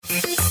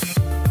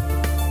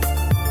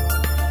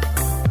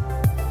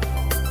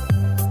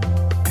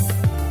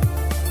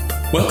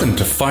Welcome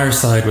to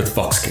Fireside with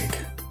VoxGig,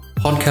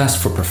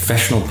 podcast for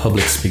professional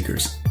public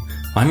speakers.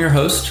 I'm your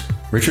host,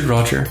 Richard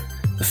Roger,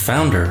 the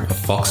founder of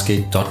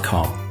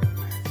VoxGig.com,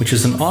 which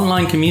is an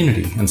online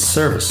community and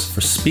service for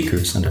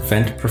speakers and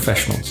event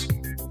professionals.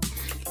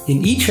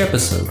 In each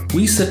episode,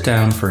 we sit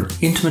down for an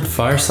intimate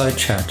fireside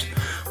chat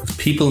with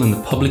people in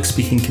the public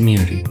speaking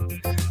community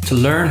to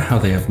learn how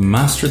they have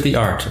mastered the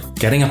art of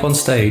getting up on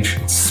stage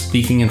and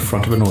speaking in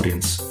front of an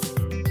audience.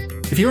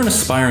 If you're an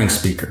aspiring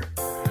speaker,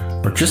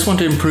 or just want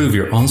to improve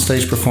your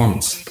onstage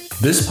performance,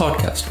 this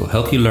podcast will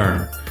help you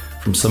learn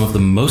from some of the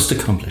most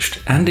accomplished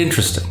and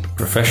interesting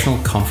professional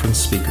conference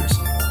speakers.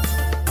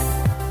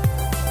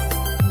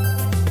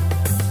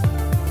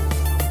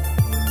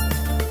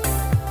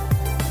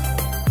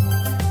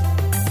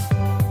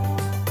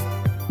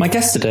 My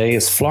guest today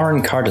is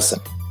Florin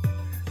Cardison.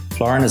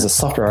 Florin is a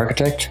software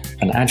architect,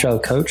 an agile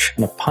coach,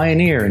 and a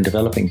pioneer in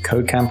developing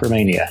CodeCamp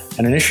Romania,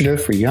 an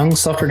initiative for young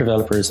software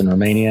developers in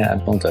Romania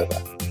and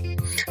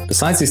Moldova.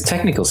 Besides his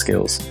technical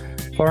skills,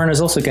 Florin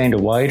has also gained a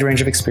wide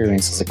range of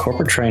experience as a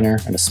corporate trainer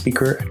and a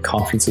speaker at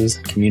conferences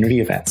and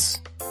community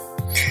events.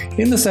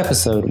 In this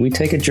episode, we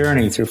take a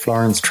journey through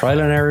Florin's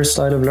trial and error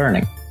style of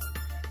learning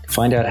to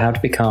find out how to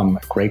become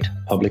a great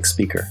public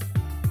speaker.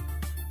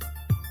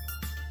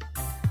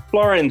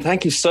 Florin,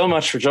 thank you so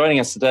much for joining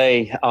us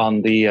today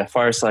on the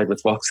Fireside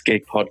with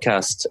VoxGig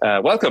podcast.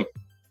 Welcome.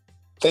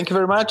 Thank you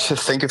very much.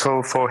 Thank you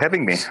for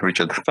having me,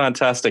 Richard.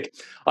 Fantastic.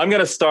 I'm going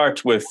to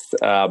start with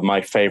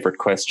my favorite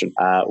question,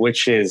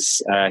 which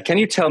is, can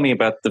you tell me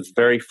about the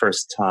very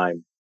first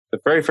time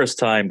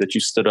that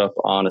you stood up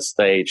on a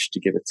stage to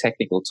give a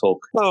technical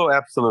talk? Oh,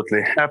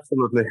 absolutely.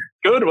 Absolutely.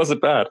 Good. Was it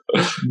bad?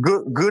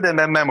 Good and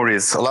then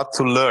memories. A lot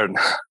to learn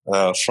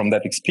from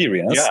that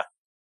experience. Yeah.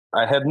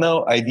 I had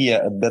no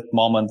idea at that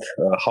moment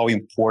how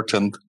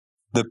important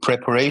the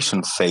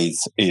preparation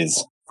phase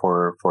is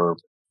for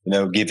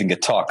giving a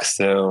talk.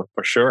 So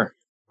for sure,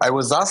 I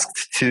was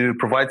asked to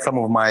provide some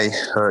of my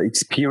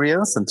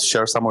experience and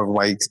share some of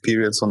my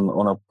experience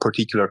on a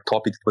particular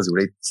topic. It was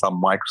related to some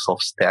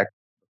Microsoft stack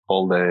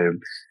called the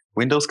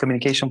Windows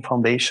Communication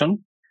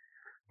Foundation.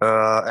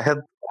 I had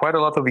quite a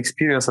lot of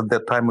experience at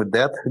that time with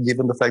that,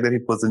 given the fact that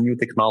it was a new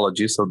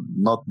technology. So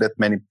not that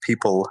many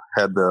people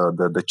had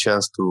the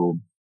chance to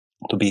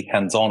be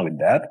hands-on with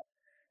that.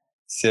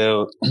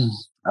 So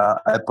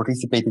I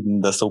participated in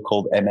the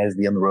so-called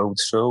MSDN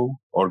Roadshow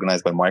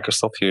organized by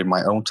Microsoft here in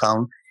my own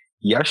town,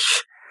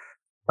 Iași.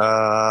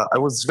 I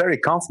was very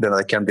confident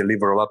I can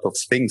deliver a lot of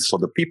things for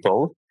the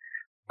people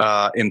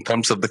in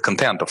terms of the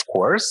content, of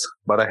course,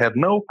 but I had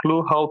no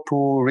clue how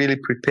to really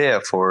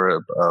prepare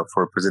for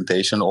a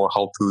presentation or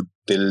how to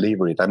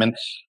deliver it. I mean,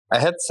 I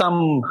had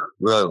some,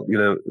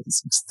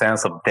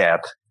 sense of that,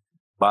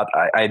 but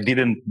I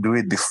didn't do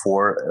it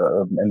before,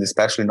 and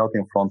especially not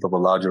in front of a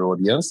larger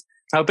audience.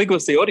 How big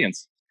was the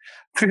audience?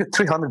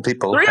 300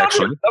 people, 300?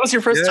 actually. That was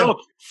your first talk?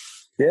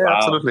 Yeah, wow.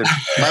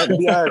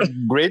 Absolutely.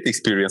 Great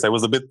experience. I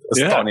was a bit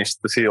astonished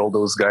to see all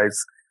those guys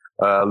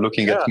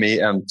looking at me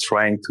and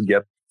trying to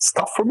get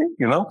stuff for me,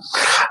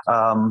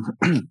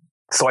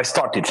 So I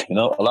started,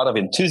 a lot of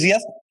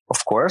enthusiasm,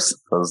 of course,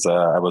 because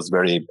I was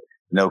very,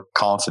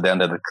 confident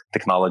that the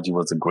technology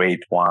was a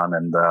great one.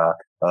 And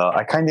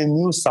I kind of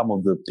knew some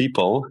of the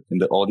people in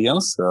the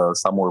audience.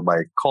 Some were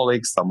my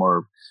colleagues, some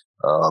were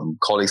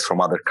colleagues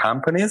from other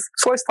companies.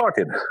 So I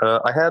started.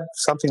 I had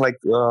something like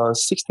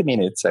 60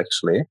 minutes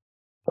actually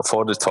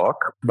for the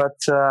talk. But,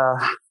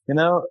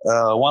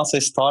 once I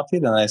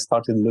started and I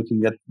started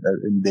looking at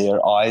in their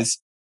eyes,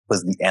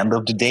 was the end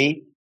of the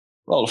day.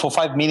 Well, for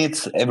 5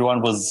 minutes,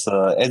 everyone was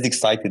as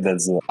excited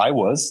as I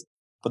was.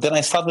 But then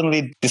I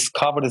suddenly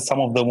discovered that some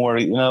of them were,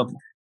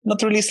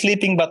 not really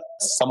sleeping, but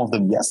some of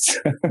them, yes.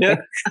 Yeah.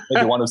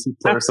 Maybe one or two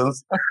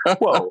persons.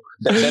 Whoa,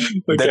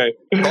 that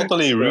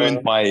totally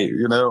ruined my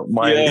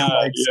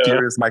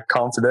experience, my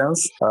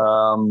confidence.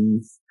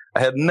 I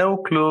had no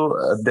clue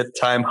at that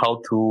time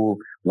how to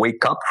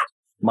wake up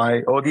my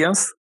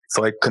audience.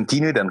 So I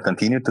continued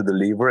to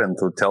deliver and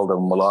to tell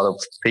them a lot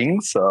of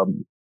things.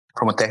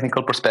 From a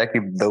technical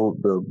perspective, though,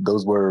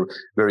 those were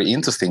very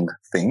interesting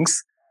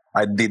things.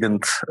 I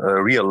didn't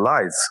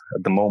realize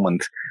at the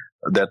moment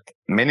that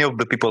many of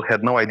the people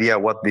had no idea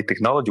what the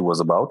technology was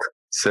about.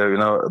 So,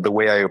 the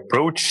way I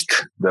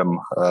approached them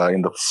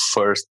in the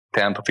first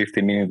 10 to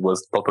 15 minutes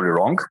was totally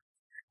wrong.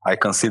 I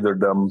considered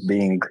them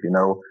being,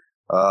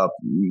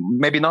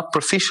 maybe not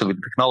proficient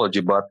with technology,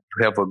 but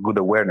to have a good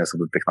awareness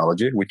of the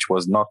technology, which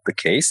was not the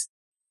case.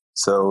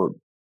 So,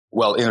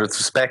 well, in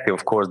retrospective,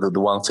 of course, the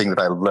one thing that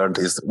I learned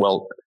is,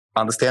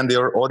 understand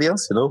your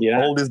audience,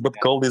 all this but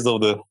coldies of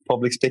the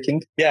public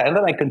speaking. Yeah. And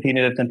then I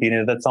continued.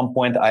 At some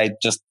point, I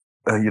just,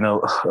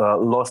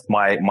 lost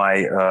my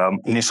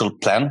initial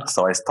plan.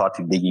 So I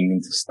started digging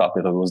into stuff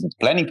that I wasn't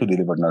planning to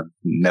deliver, not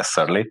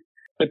necessarily.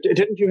 But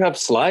didn't you have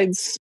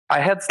slides? I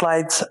had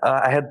slides.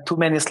 I had too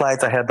many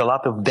slides. I had a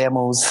lot of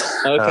demos.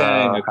 Okay.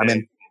 I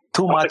mean,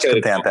 too much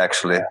content,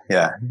 actually.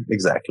 Yeah,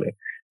 exactly.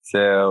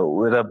 So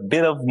with a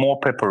bit of more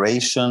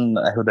preparation,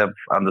 I would have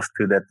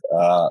understood that,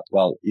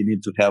 you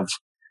need to have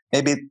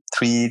maybe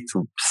 3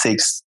 to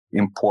 6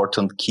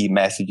 important key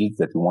messages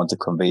that you want to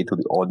convey to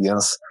the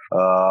audience.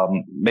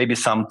 Maybe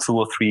some 2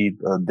 or 3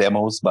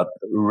 demos, but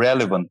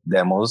relevant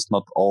demos,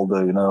 not all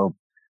the,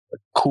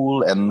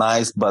 cool and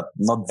nice, but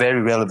not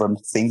very relevant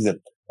things that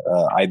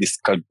I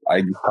discovered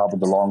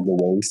along the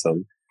way.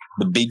 So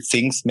the big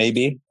things,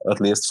 maybe,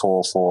 at least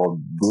for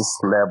this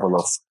level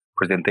of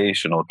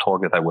presentation or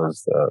talk that I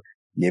was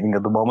giving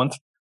at the moment.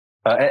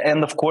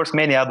 And of course,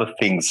 many other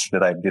things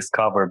that I've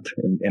discovered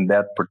in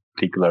that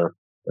particular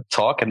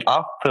talk. And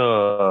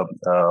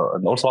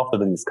and also after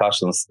the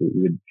discussions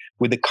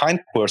with the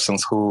kind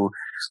persons who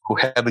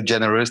had the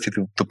generosity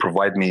to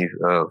provide me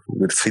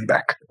with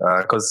feedback,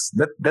 because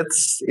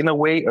that's in a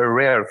way a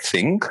rare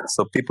thing.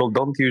 So people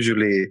don't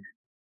usually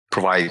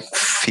provide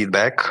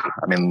feedback.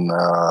 I mean,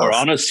 or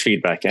honest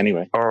feedback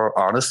anyway. Or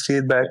honest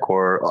feedback,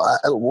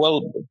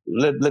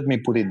 let me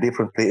put it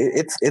differently.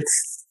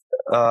 It's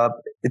a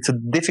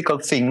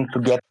difficult thing to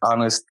get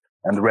honest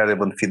and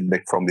relevant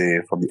feedback from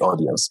the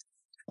audience.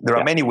 There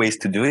are many ways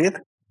to do it,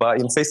 but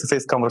in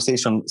face-to-face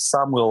conversation,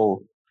 some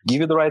will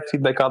give you the right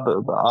feedback,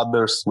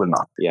 others will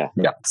not. Yeah.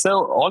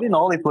 So all in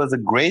all, it was a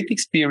great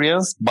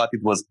experience, but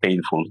it was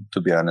painful,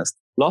 to be honest.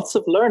 Lots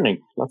of learning.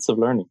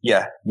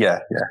 Yeah,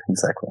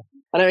 exactly.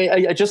 And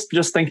I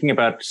just thinking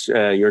about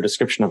your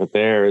description of it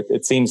there,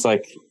 it seems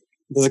like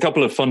there's a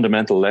couple of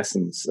fundamental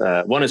lessons.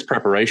 One is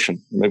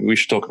preparation. Maybe we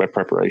should talk about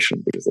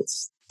preparation because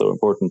it's so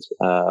important.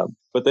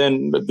 But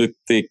then the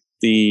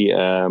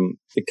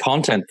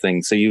content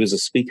thing. So you as a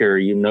speaker,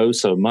 you know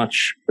so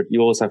much, but you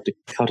always have to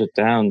cut it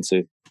down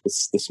to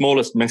the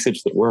smallest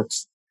message that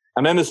works.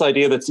 And then this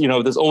idea that,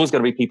 there's always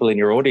going to be people in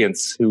your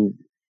audience who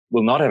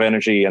will not have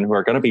energy and who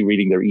are going to be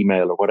reading their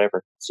email or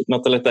whatever. So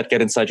not to let that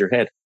get inside your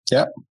head.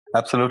 Yeah,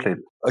 absolutely.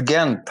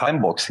 Again, time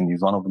boxing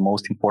is one of the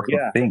most important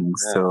things.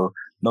 Yeah. So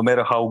no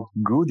matter how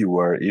good you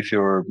are, if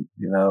you're,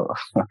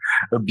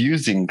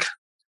 abusing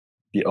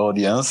the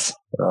audience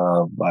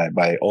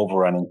by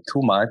overrunning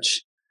too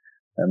much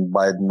and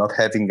by not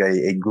having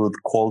a good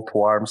call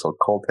to arms or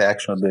call to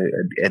action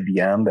at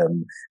the end,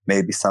 and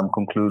maybe some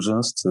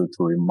conclusions to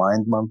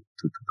remind them,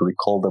 to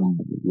recall them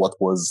what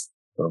was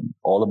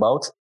all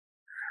about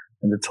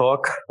in the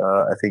talk,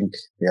 I think,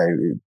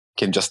 you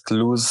can just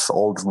lose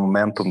all the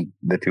momentum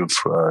that you've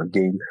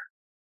gained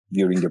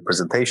during your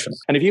presentation.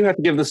 And if you had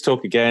to give this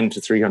talk again to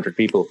 300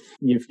 people,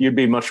 you'd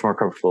be much more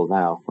comfortable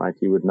now, right?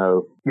 You would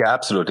know. Yeah,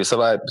 absolutely.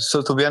 So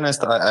to be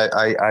honest,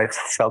 I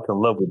felt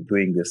in love with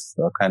doing this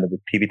kind of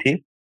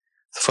activity.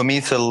 For me,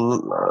 it's a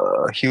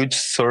huge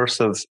source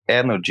of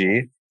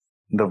energy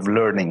and of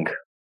learning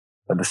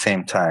at the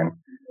same time.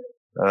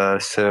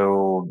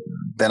 So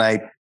then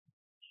I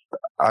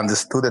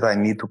understood that I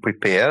need to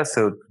prepare.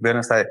 So to be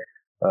honest, I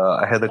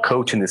had a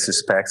coach in this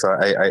respect. So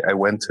I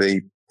went to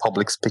a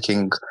public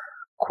speaking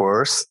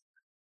course,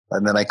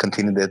 and then I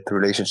continued that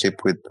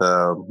relationship with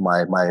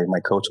my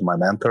coach and my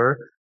mentor.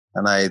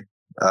 And I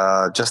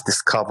just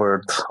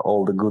discovered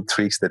all the good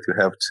tricks that you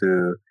have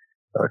to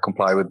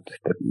comply with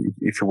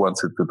if you want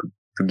to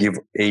give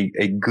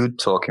a good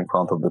talk in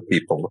front of the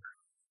people.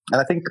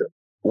 And I think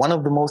one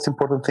of the most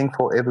important things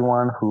for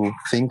everyone who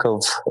think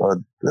of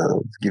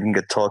giving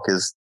a talk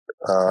is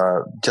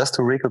just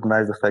to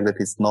recognize the fact that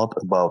it's not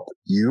about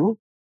you,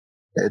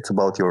 it's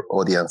about your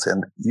audience,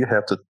 and you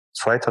have to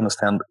try to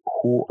understand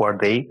who are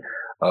they,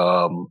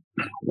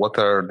 what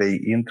are their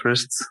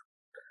interests,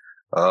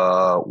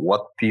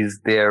 what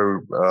is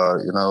their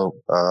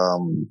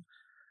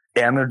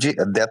energy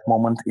at that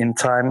moment in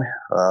time.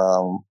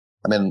 I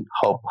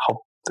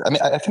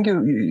think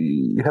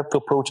you have to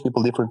approach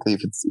people differently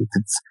if it's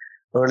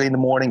early in the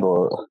morning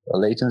or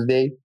late in the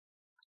day.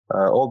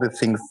 All the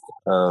things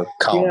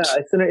count. Yeah,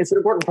 it's an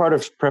important part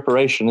of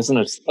preparation, isn't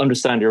it?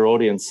 Understand your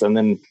audience, and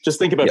then just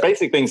think about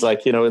basic things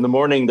like, in the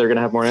morning they're going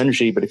to have more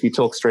energy, but if you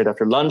talk straight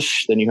after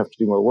lunch, then you have to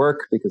do more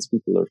work because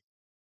people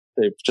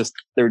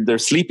they're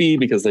sleepy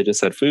because they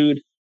just had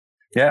food.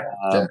 Yeah,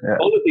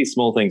 all of these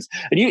small things,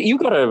 and you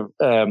got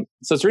so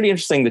it's really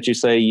interesting that you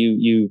say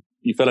you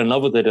fell in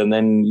love with it, and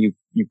then you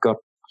got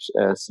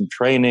some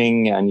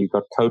training and you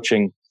got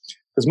coaching,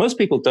 because most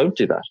people don't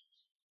do that.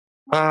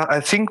 I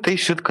think they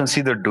should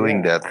consider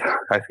doing that.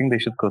 I think they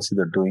should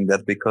consider doing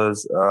that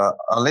because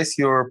unless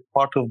you're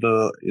part of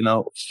the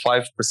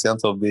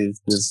 5% of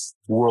this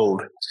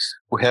world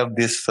who have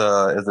this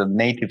as a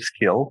native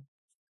skill,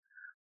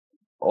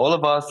 all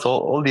of us,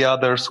 all the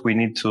others, we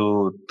need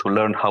to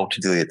learn how to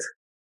do it,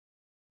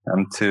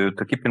 and to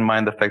keep in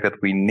mind the fact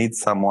that we need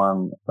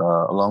someone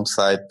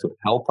alongside to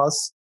help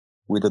us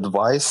with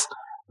advice,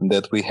 and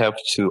that we have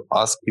to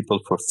ask people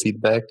for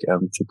feedback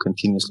and to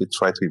continuously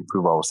try to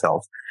improve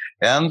ourselves.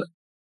 And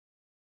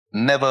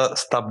never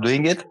stop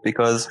doing it,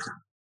 because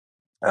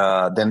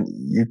then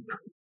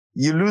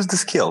you lose the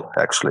skill,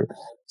 actually.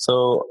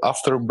 So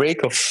after a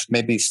break of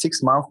maybe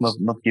 6 months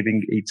not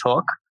giving a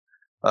talk,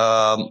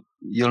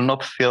 you'll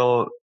not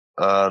feel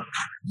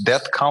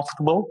that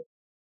comfortable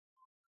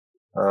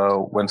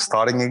when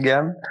starting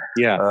again.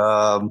 Yeah.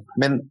 I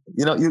mean,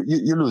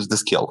 you lose the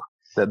skill.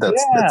 That's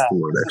the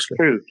word, actually.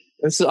 True.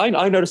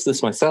 I noticed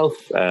this myself.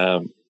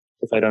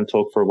 If I don't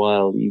talk for a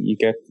while, you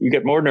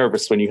get more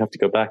nervous when you have to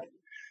go back.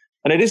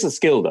 And it is a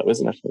skill, though,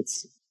 isn't it?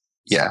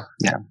 Yeah.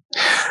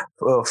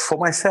 For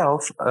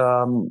myself,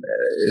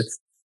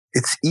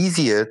 it's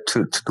easier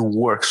to do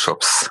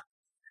workshops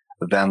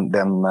than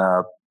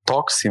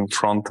talks in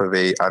front of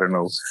a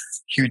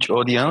huge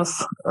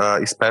audience,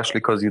 especially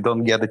because you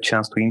don't get a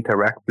chance to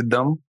interact with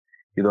them.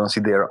 You don't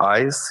see their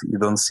eyes. You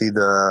don't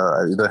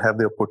have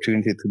the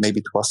opportunity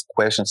to ask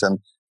questions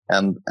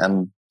and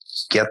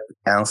get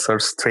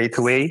answers straight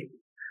away.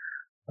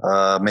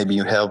 Maybe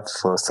you have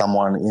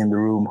someone in the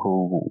room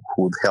who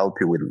would help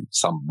you with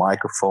some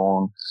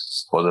microphone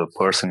for the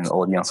person in the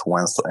audience who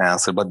wants to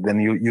answer, but then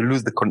you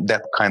lose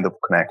that kind of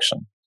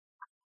connection.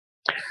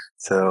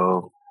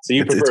 So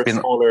you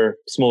prefer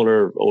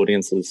smaller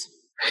audiences?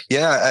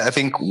 Yeah, I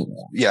think,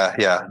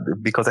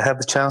 because I have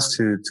the chance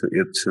to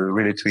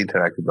really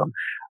interact with them.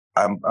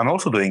 I'm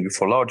also doing it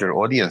for larger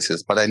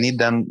audiences, but I need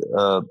them.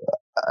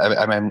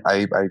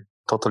 I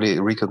totally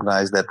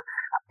recognize that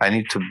I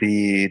need to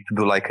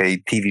do like a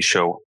TV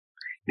show.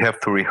 You have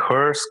to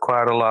rehearse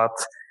quite a lot.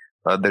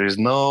 There is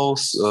no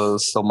so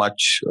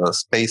much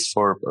space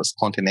for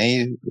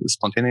spontaneous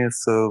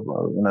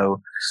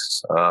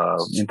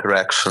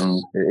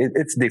interaction.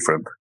 It's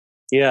different.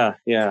 Yeah.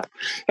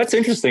 That's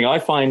interesting. I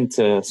find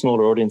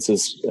smaller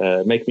audiences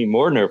make me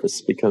more nervous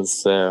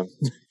because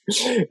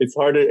it's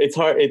harder.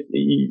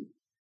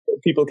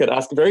 People can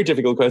ask very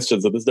difficult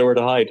questions and there's nowhere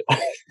to hide.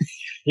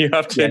 You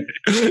have to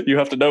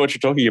know what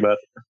you're talking about.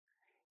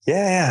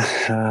 Yeah.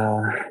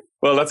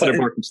 Well, that's an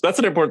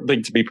important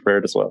thing to be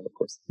prepared as well, of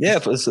course. Yeah.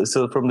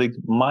 So from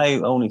my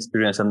own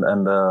experience and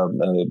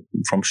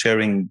from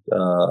sharing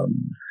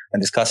and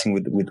discussing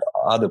with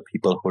other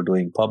people who are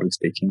doing public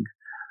speaking,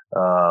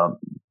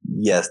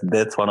 yes,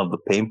 that's one of the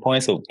pain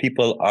points. So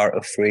people are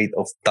afraid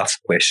of tough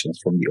questions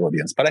from the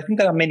audience. But I think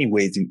there are many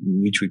ways in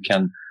which we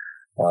can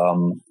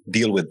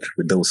deal with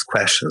those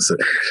questions.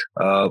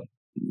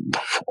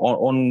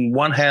 On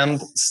one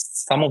hand,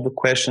 some of the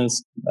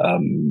questions,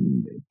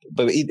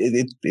 but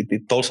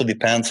it also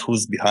depends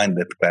who's behind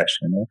that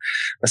question.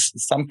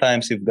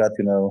 Sometimes you've got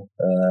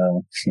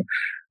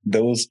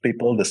those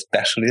people, the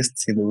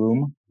specialists in the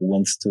room, who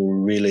wants to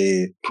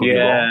really prove you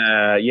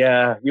wrong.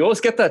 Yeah. You always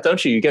get that,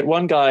 don't you? You get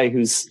one guy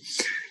who's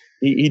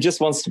he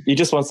just wants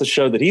to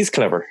show that he's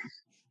clever.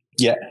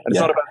 Yeah, and it's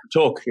not about the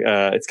talk.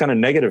 It's kind of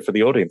negative for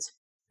the audience.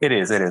 It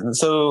is.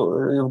 So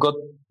you've got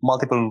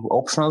multiple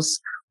options.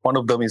 One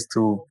of them is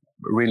to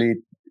really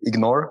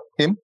ignore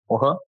him or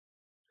her.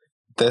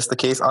 That's the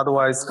case.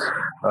 Otherwise,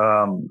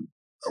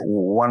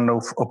 one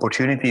of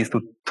opportunities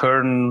to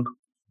turn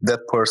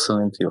that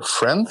person into your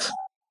friend.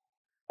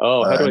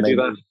 Oh, how do I do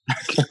that?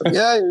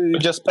 Yeah, you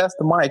just pass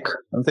the mic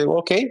and say,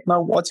 okay,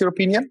 now what's your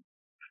opinion?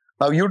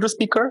 Now you're the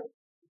speaker.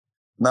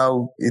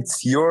 Now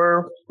it's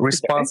your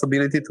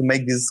responsibility to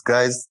make these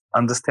guys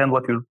understand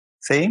what you're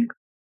saying,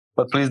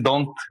 but please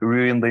don't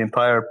ruin the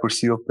entire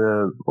pursuit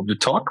of the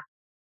talk.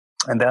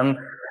 And then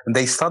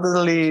they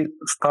suddenly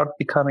start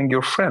becoming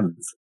your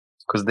friends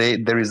because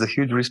there is a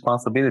huge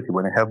responsibility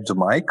when you have the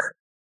mic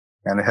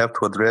and you have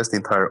to address the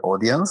entire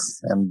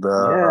audience and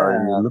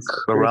you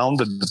look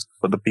around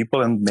for the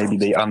people and maybe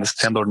they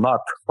understand or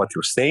not what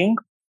you're saying.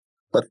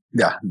 But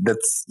yeah,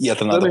 that's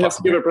yet another. Then you have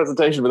to give a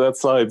presentation without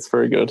slides.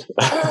 Very good.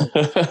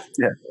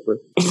 Yeah.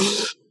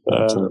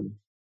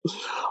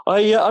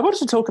 I wanted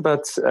to talk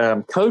about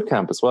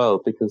CodeCamp as well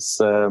because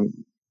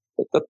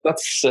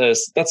that's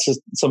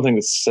something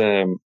that's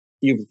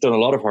you've done a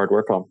lot of hard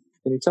work on.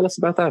 Can you tell us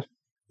about that?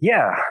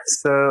 Yeah.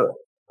 So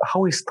how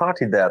we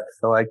started that?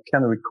 So I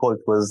can recall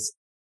it was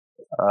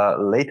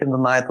late in the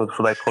night, or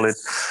should I call it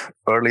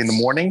early in the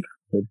morning?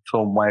 With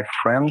some of my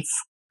friends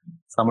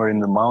somewhere in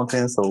the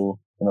mountains. So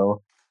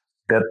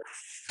that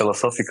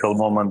philosophical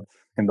moment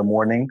in the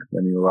morning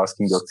when you're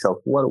asking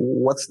yourself,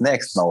 what's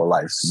next in our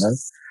lives?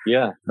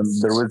 Yeah.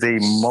 And there was a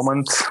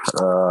moment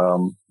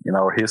in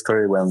our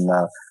history when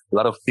a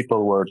lot of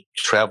people were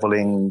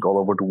traveling all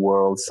over the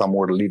world. Some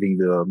were leaving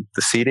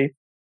the city.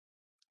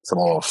 Some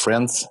of our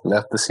friends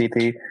left the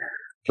city.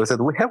 So I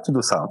said, we have to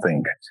do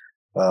something.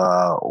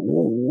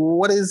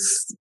 What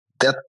is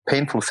that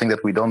painful thing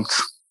that we don't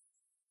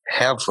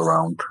have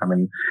around? I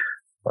mean,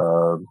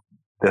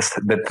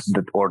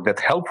 that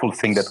helpful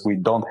thing that we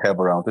don't have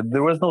around.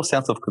 There was no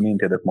sense of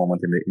community at that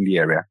moment in the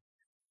area.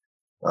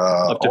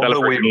 Of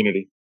developer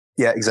community.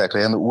 Yeah,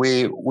 exactly. And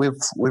we've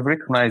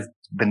recognized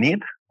the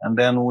need, and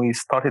then we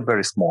started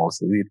very small.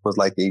 So it was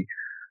like a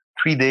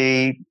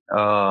 3-day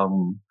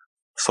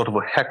sort of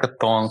a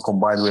hackathon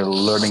combined with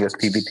learning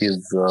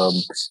activities,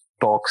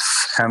 talks,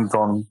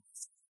 hands-on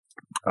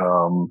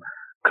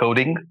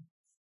coding,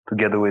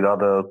 together with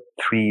other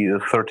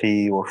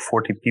 30 or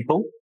 40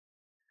 people.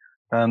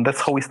 And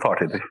that's how we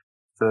started.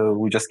 So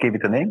we just gave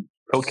it a name,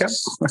 CodeCamp.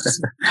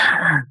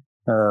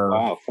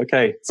 Wow.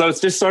 Okay. So it's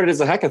just started as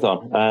a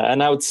hackathon, and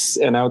now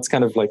it's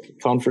kind of like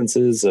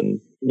conferences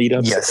and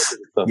meetups?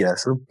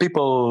 Yes. So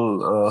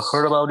people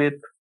heard about it.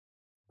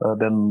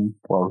 Then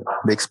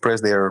they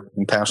expressed their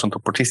intention to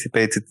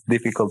participate. It's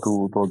difficult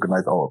to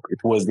organize. It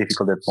was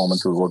difficult at the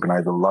moment to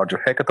organize a larger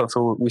hackathon,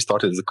 so we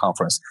started as a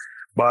conference.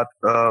 But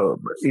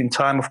in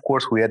time, of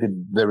course, we added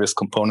various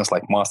components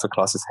like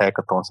masterclasses,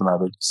 hackathons, and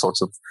other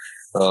sorts of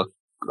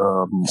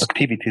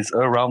activities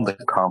around the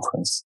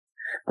conference.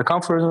 The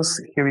conference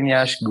here in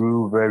Iași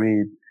grew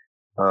very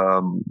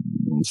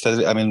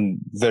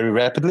very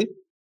rapidly.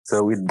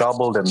 So we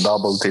doubled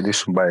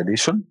edition by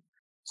edition.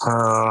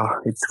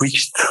 It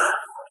reached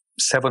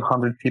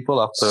 700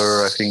 people after,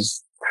 I think,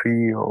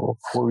 3 or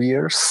 4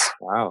 years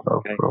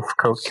of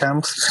code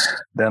camps.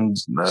 Then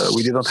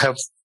we didn't have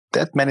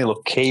that many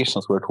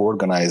locations where to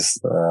organize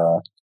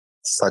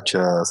such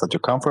a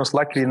conference.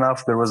 Luckily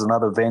enough, there was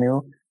another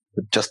venue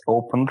that just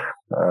opened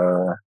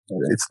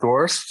its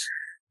doors.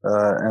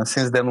 And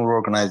since then, we're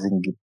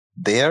organizing it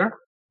there.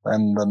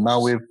 And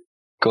now we've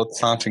got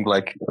something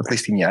like, at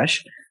least in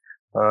Iași,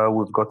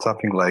 we've got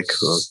something like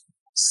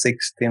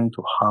 16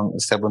 to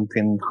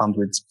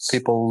 1700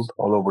 people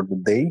all over the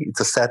day. It's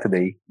a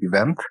Saturday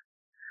event.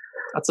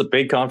 That's a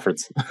big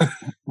conference.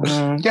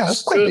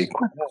 It's quite big,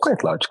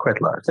 quite large.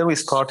 Then we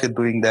started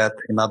doing that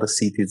in other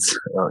cities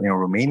in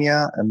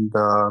Romania, and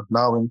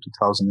now in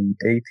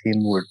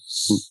 2018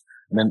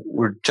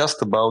 we're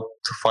just about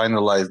to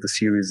finalize the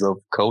series of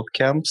code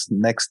camps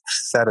next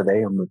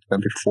Saturday on the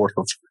 24th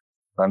of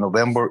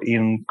November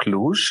in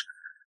Cluj.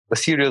 A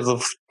series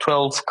of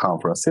 12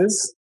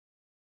 conferences.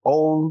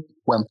 All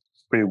went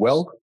pretty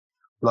well.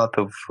 Lots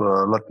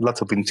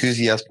of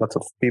enthusiasm, lots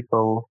of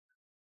people.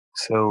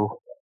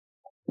 So,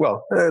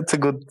 it's a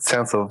good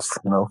sense of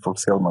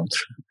fulfillment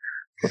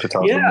for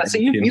 2018. Yeah, so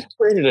you've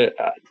created it.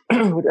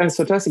 That's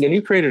fantastic, and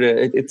you created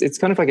it. It's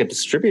kind of like a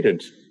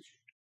distributed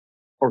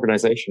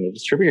organization, a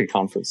distributed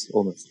conference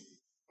almost.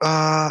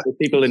 With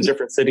people in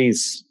different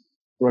cities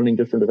running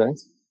different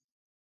events.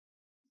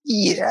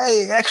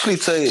 Yeah, actually,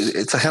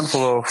 it's a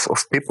handful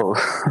of people,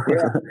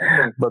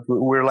 but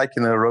we're like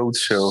in a road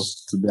show,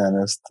 to be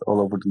honest, all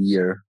over the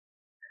year.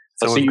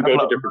 So you go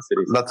to different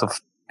cities. Lots of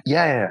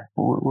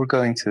we're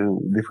going to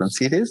different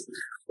cities,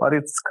 but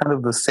it's kind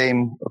of the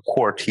same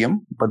core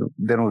team. But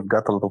then we've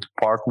got a lot of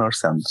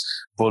partners and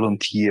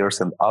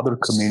volunteers and other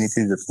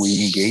communities that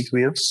we engage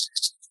with,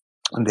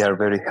 and they are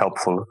very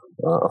helpful,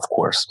 of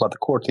course. But the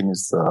core team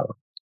is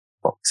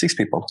 6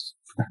 people,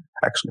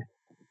 actually.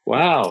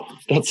 Wow,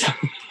 that's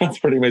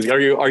pretty amazing. Are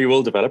you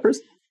all developers?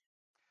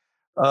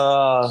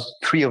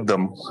 3 of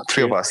them.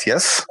 3 of us,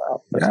 yes.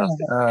 Yeah.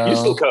 You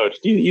still code.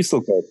 You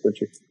still code, don't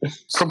you?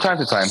 From time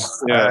to time.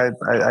 Yeah.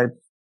 I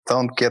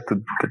don't get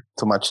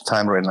too much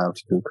time right now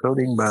to do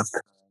coding, but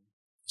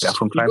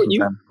from time to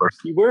time, of course.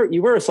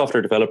 You were a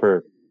software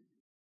developer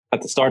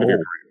at the start of your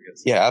career, I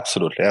guess. Yeah,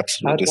 absolutely.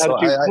 How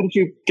did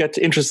you get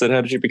interested?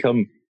 How did you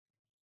become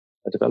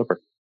a developer?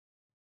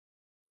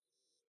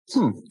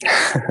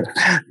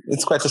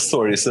 It's quite a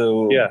story.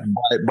 So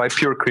by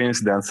pure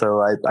coincidence, so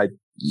I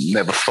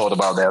never thought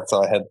about that.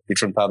 So I had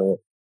different other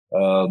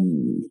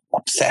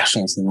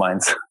obsessions in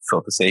mind,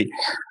 so to say.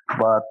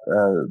 But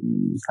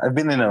I've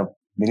been in a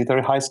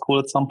military high school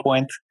at some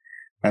point,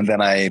 and then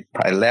I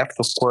left,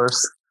 of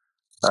course.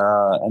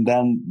 And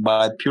then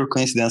by pure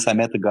coincidence, I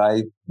met a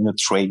guy in a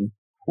train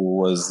who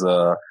was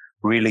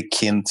really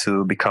keen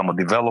to become a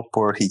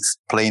developer. He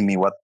explained me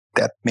what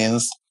that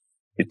means.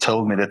 He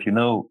told me that,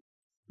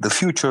 the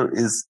future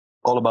is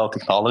all about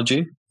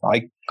technology.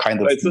 I kind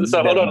of... Wait,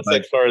 so hold on a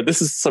sec, Flora.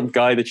 This is some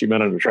guy that you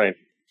met on the train.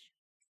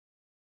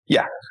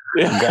 Yeah.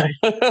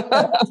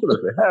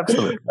 Absolutely.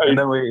 And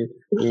then we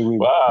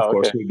of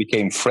course, we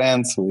became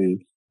friends.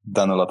 We've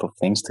done a lot of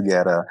things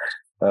together.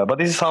 But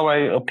this is how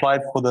I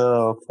applied for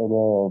the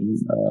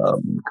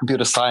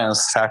computer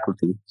science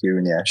faculty here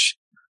in Iași.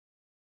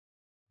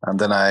 And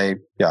then I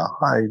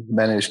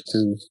managed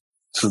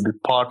to be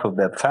part of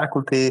that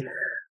faculty.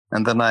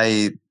 And then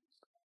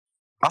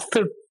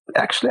after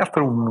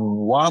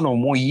 1 or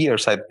more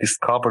years, I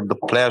discovered the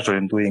pleasure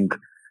in doing,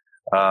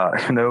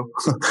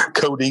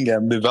 coding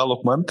and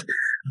development.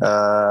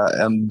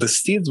 And the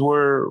seeds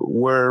were,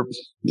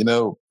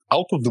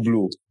 out of the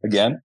blue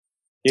again.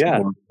 Yeah.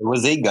 There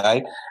was a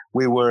guy,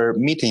 we were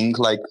meeting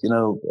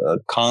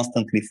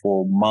constantly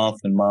for months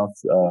and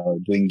months,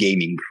 doing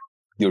gaming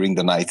during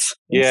the nights.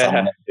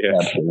 Yeah.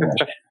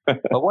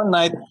 But one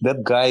night,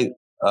 that guy,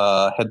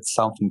 had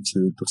something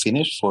to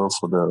finish for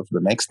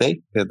the next day.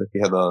 He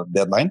had a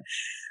deadline.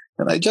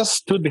 And I just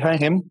stood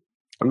behind him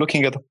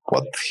looking at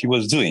what he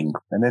was doing.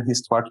 And then he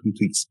started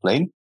to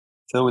explain.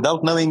 So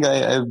without knowing,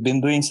 I've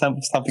been doing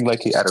something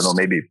like, I don't know,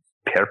 maybe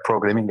pair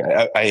programming.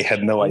 I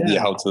had no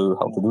idea how to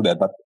do that.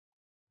 But,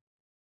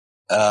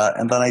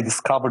 and then I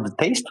discovered the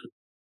taste.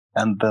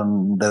 And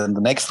then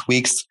the next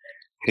weeks,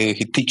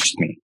 he taught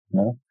me,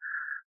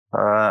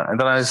 and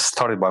then I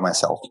started by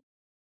myself.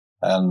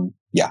 And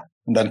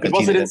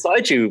was it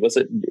inside you?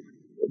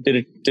 Did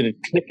it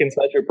click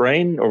inside your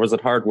brain, or was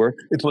it hard work?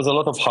 It was a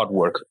lot of hard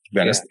work, to be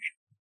honest.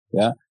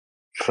 Yeah,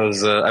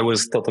 because I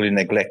was totally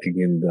neglecting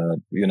in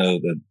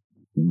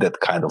that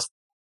kind of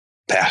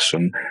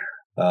passion.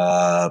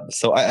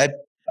 So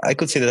I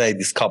could say that I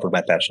discovered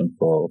my passion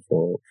for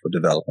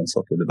development,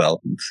 software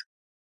development.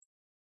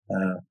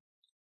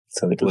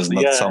 So it was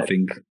not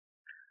something.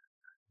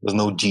 There's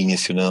no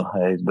genius, I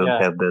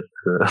don't have that.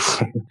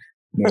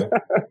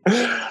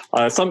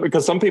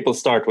 Because some people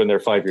start when they're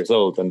 5 years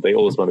old and they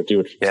always want to do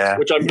it,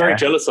 which I'm very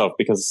jealous of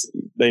because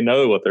they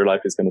know what their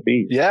life is going to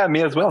be. Yeah,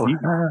 me as well.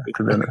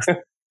 To be honest.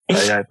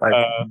 I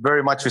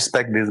very much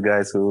respect these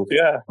guys who,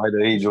 by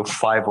the age of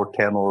 5 or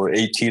 10 or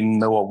 18,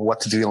 know what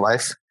to do in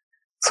life.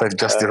 So I've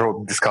just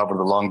discovered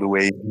along the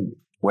way,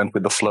 went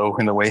with the flow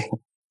in a way.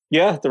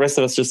 Yeah, the rest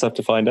of us just have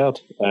to find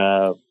out.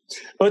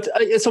 But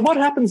so what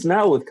happens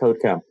now with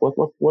CodeCamp?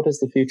 What is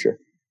the future?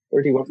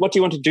 What do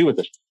you want to do with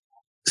it?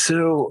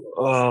 So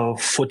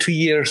for 2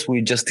 years,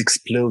 we just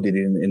exploded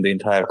in the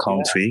entire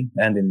country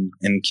and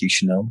in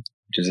Chisinau,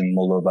 which is in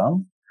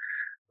Moldova.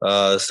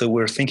 So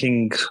we're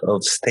thinking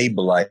of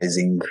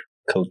stabilizing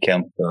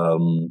CodeCamp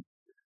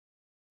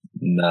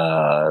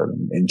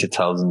in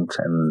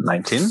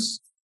 2019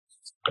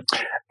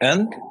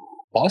 and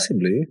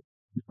possibly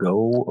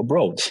go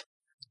abroad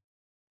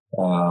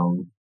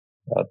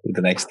in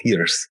the next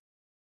years.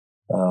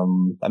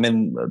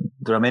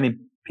 There are many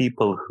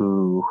people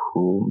who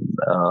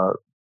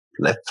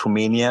left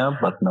Romania,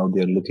 but now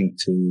they're looking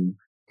to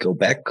go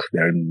back.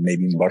 They're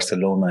maybe in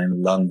Barcelona,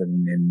 in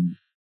London, in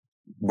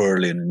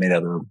Berlin, and many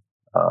other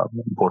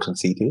important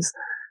cities.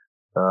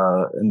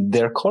 And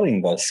they're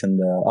calling us and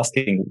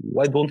asking,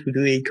 why don't we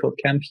do a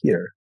CodeCamp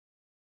here?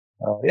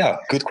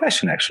 Good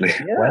question, actually.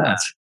 Yeah. Why not?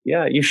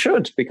 Yeah, you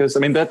should, because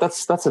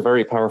that's a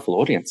very powerful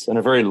audience and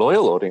a very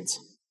loyal audience.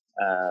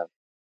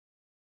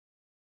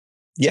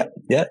 Yeah,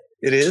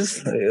 it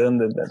is.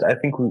 And I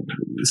think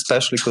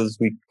especially because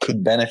we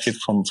could benefit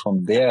from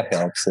their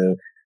help. So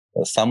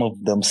some of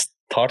them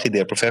started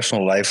their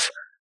professional life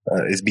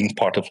as being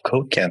part of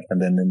CodeCamp, and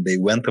then they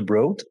went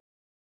abroad.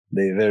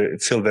 They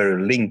feel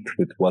very linked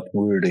with what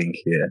we're doing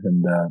here.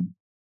 And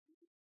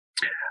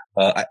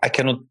I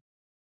cannot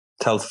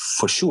tell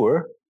for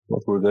sure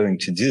what we're going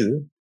to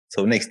do.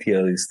 So next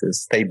year is the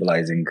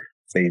stabilizing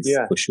phase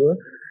for sure.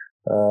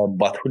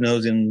 But who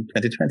knows in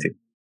 2020?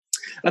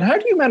 And how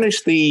do you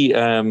manage the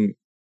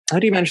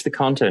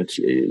content?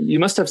 You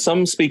must have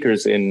some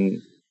speakers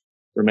in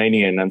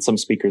Romanian and some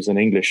speakers in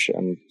English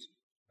and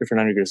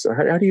different languages. So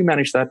how do you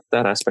manage that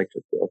aspect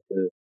of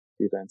the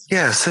events?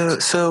 Yeah,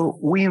 so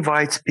we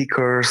invite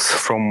speakers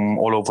from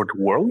all over the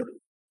world.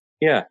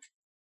 Yeah,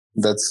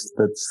 that's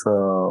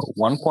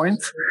one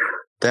point.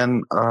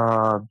 Then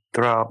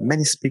there are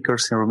many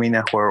speakers in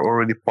Romania who are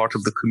already part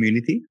of the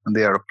community and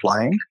they are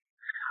applying.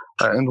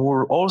 And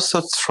we're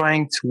also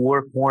trying to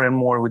work more and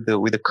more with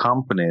the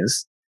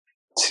companies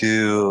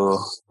to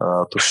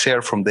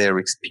share from their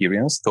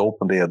experience, to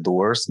open their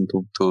doors and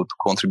to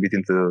contribute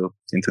into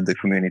the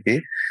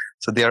community.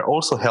 So they are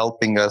also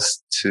helping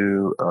us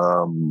to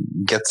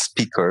get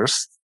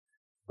speakers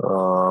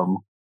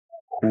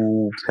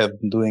who have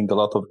been doing a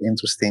lot of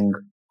interesting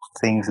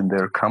things in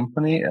their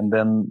company, and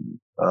then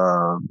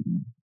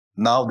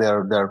now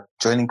they're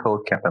joining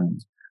CodeCamp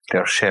and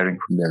they're sharing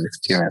from their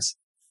experience.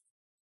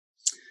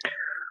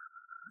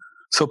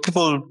 So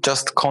people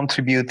just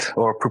contribute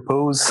or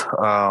propose,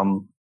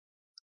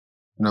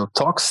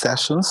 talk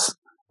sessions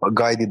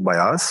guided by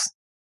us.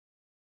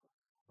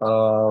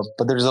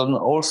 But there's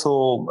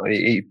also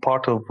a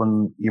part of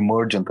an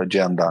emergent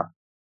agenda.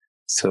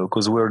 So,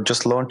 because we're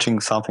just launching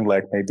something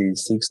like maybe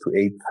 6 to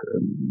 8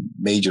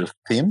 major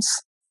themes,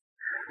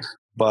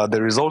 but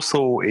there is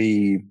also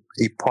a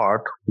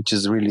part which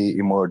is really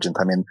emergent.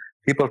 I mean,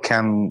 people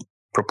can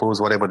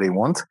propose whatever they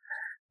want.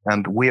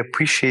 And we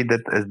appreciate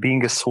that as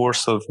being a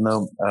source of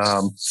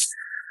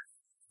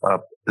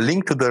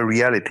link to the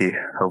reality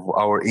of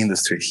our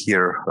industry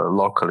here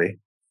locally.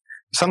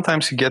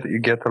 Sometimes you get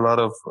a lot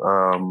of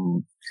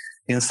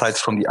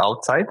insights from the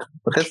outside,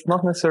 but that's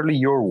not necessarily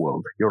your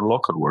world, your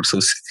local world. So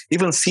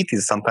even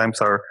cities sometimes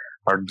are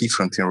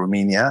different in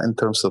Romania in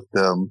terms of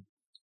the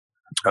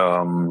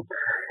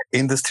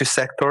industry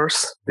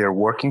sectors they're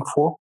working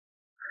for,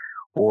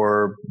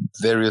 or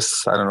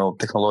various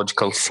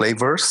technological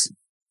flavors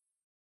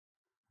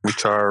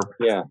which are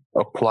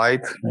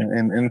applied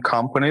in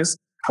companies.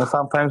 And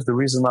sometimes the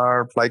reason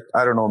are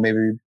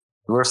maybe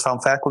there's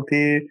some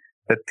faculty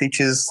that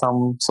teaches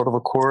some sort of a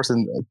course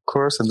and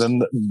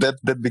then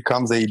that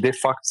becomes a de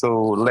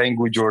facto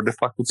language or de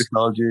facto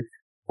technology,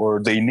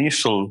 or the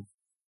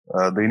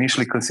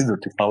initially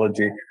considered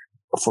technology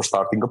for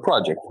starting a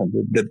project.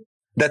 And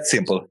that's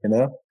simple,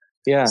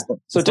 Yeah.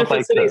 So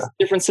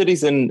different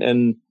cities in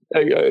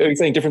are you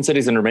saying different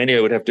cities in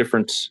Romania would have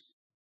different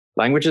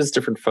languages,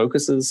 different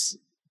focuses?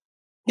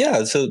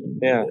 Yeah. So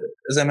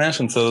as I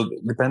mentioned, so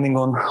depending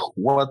on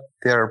what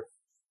they're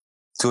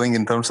doing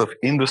in terms of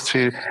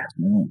industry,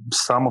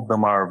 some of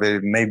them are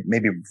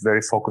maybe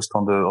very focused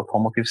on the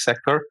automotive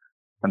sector.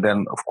 And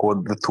then, of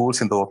course, the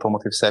tools in the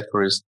automotive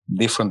sector is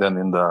different than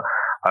in the,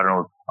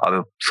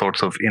 other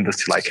sorts of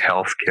industry like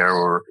healthcare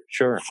or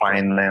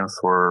finance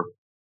or.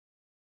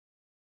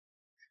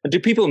 And do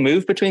people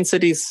move between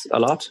cities a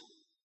lot?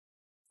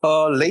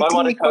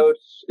 Lately,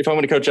 if I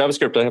want to code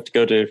JavaScript, I have to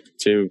go to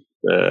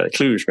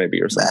Cluj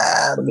maybe or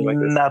something like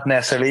this. Not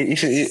necessarily.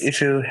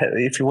 If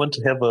you want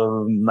to have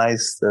a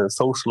nice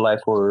social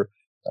life or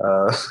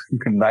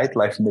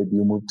nightlife, maybe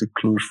you move to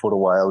Cluj for a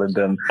while and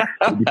then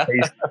maybe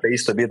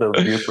taste a bit of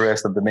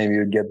Bucharest, and then maybe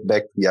you get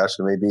back to Iași.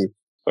 Maybe.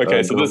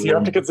 Okay, so you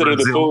have to consider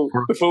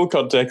the full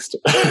context.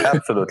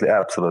 Absolutely.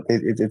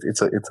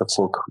 It's a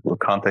full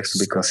context to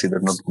be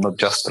considered, not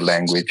just the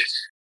language.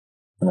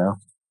 You know.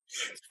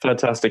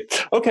 Fantastic.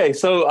 Okay,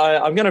 so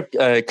I'm going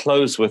to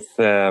close with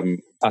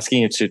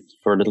asking you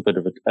for a little bit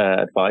of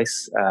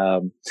advice.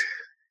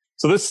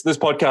 So this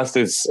podcast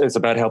is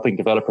about helping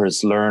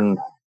developers learn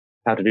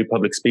how to do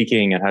public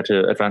speaking and how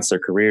to advance their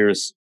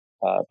careers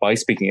by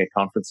speaking at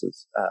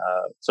conferences.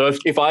 So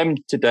if I'm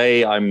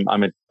today, I'm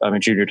a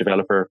junior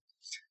developer.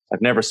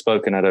 I've never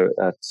spoken at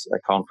a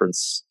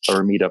conference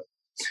or a meetup.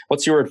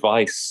 What's your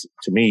advice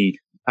to me?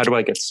 How do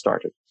I get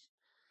started?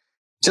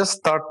 Just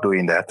start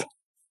doing that.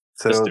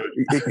 So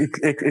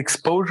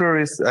exposure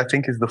is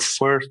the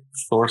first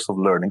source of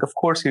learning. Of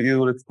course, you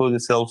will expose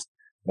yourself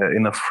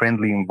in a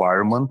friendly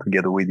environment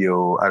together with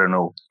your,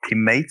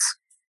 teammates.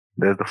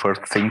 That's the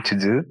first thing to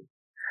do.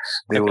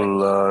 They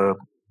will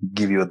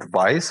give you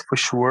advice for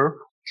sure.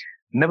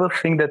 Never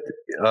think that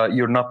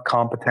you're not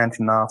competent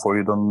enough or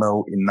you don't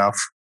know enough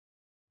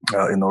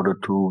in order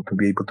to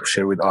be able to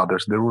share with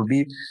others. There will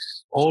be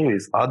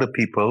always other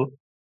people,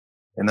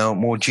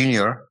 more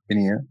junior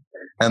than you.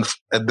 And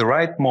at the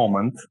right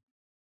moment,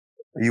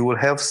 you will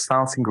have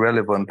something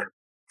relevant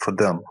for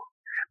them.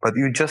 But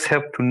you just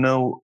have to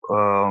know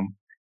who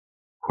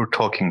you're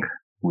talking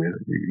with,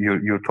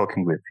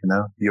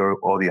 your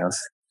audience.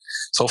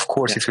 So, of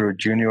course, if you're a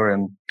junior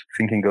and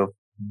thinking of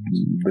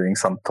doing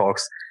some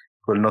talks,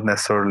 you will not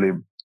necessarily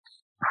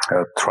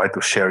try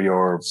to share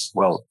your,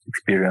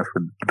 experience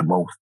with the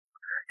most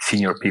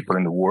senior people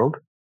in the world,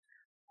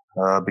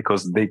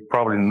 because they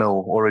probably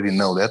already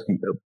know that.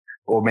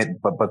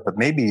 But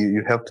maybe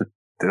you have to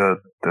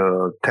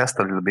test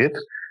a little bit.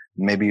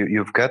 Maybe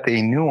you've got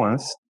a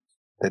nuance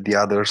that the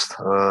others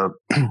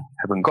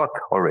haven't got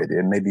already,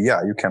 and maybe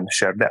you can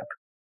share that.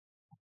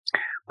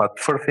 But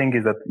first thing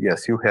is that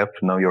yes, you have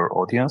to know your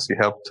audience. You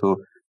have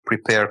to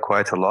prepare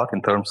quite a lot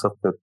in terms of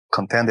the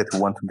content that you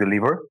want to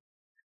deliver.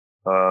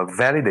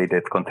 Validate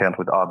that content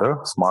with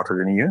others smarter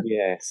than you.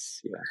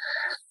 Yes. Yeah.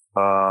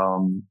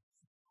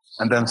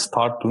 And then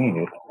start doing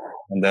it,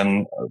 and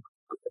then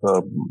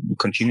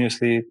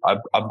continuously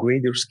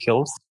upgrade your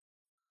skills.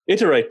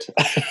 Iterate.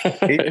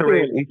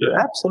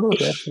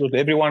 Absolutely.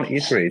 Everyone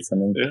iterates.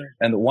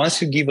 And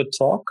once you give a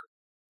talk,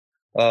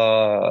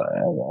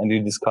 and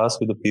you discuss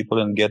with the people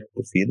and get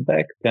the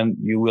feedback, then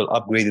you will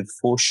upgrade it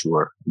for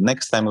sure.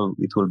 Next time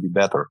it will be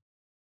better.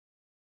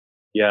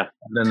 Yeah.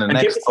 And then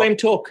give the same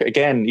talk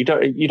again. You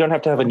don't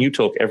have to have a new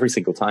talk every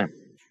single time.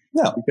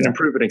 Yeah. You can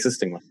improve an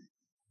existing one.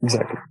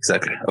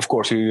 Exactly. Of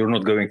course, you're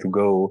not going to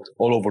go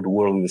all over the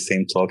world with the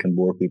same talk and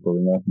bore people,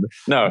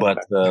 No.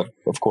 But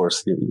of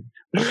course, you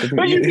have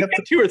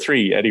to 2 or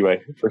 3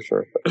 anyway, for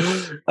sure.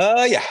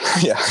 Yeah.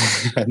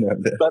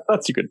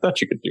 That you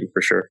could do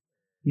for sure.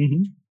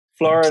 Mm-hmm.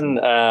 Florin,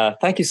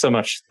 thank you so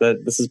much.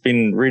 This has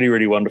been really,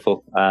 really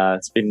wonderful.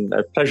 It's been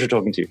a pleasure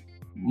talking to you.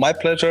 My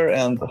pleasure,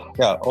 and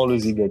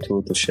always eager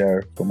to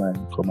share from my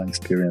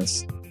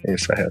experience.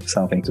 If I have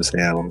something to say,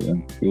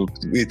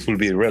 it will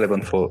be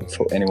relevant for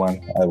anyone.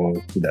 I will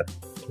do that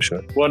for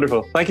sure.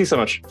 Wonderful. Thank you so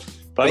much.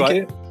 Bye-bye. Thank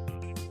you.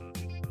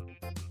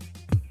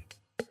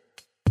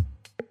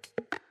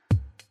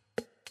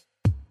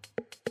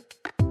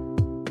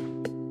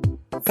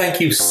 Thank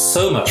you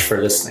so much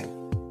for listening.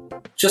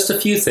 Just a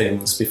few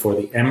things before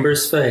the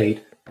embers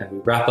fade and we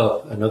wrap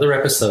up another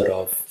episode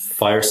of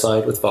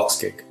Fireside with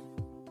VoxGig.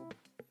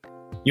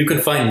 You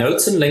can find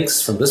notes and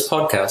links from this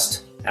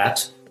podcast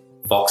at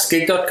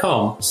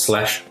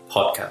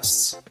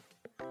voxgig.com/podcasts.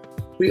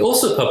 We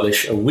also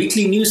publish a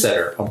weekly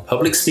newsletter on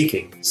public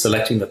speaking,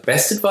 selecting the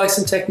best advice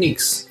and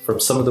techniques from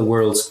some of the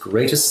world's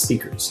greatest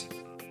speakers,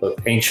 both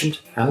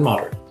ancient and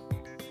modern.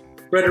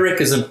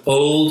 Rhetoric is an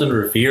old and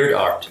revered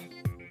art,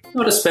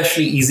 not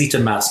especially easy to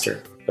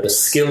master, but a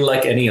skill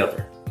like any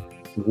other,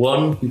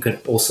 one you can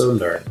also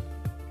learn.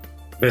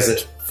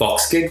 Visit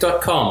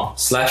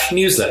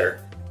voxgig.com/newsletter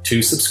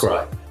to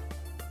subscribe.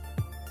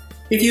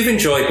 If you've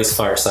enjoyed this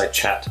fireside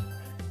chat,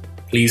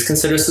 please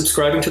consider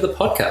subscribing to the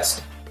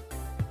podcast.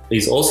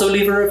 Please also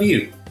leave a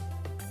review.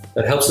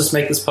 That helps us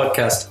make this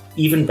podcast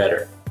even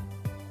better.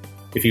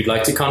 If you'd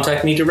like to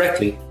contact me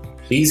directly,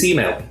 please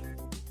email me,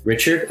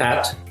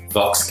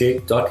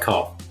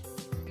 richard@voxgig.com.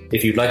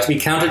 If you'd like to be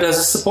counted as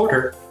a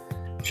supporter,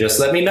 just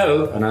let me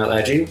know and I'll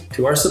add you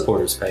to our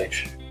supporters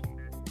page.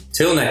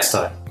 Till next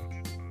time,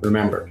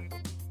 remember,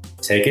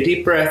 take a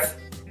deep breath,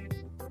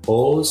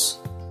 pause,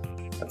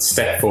 and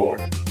step forward.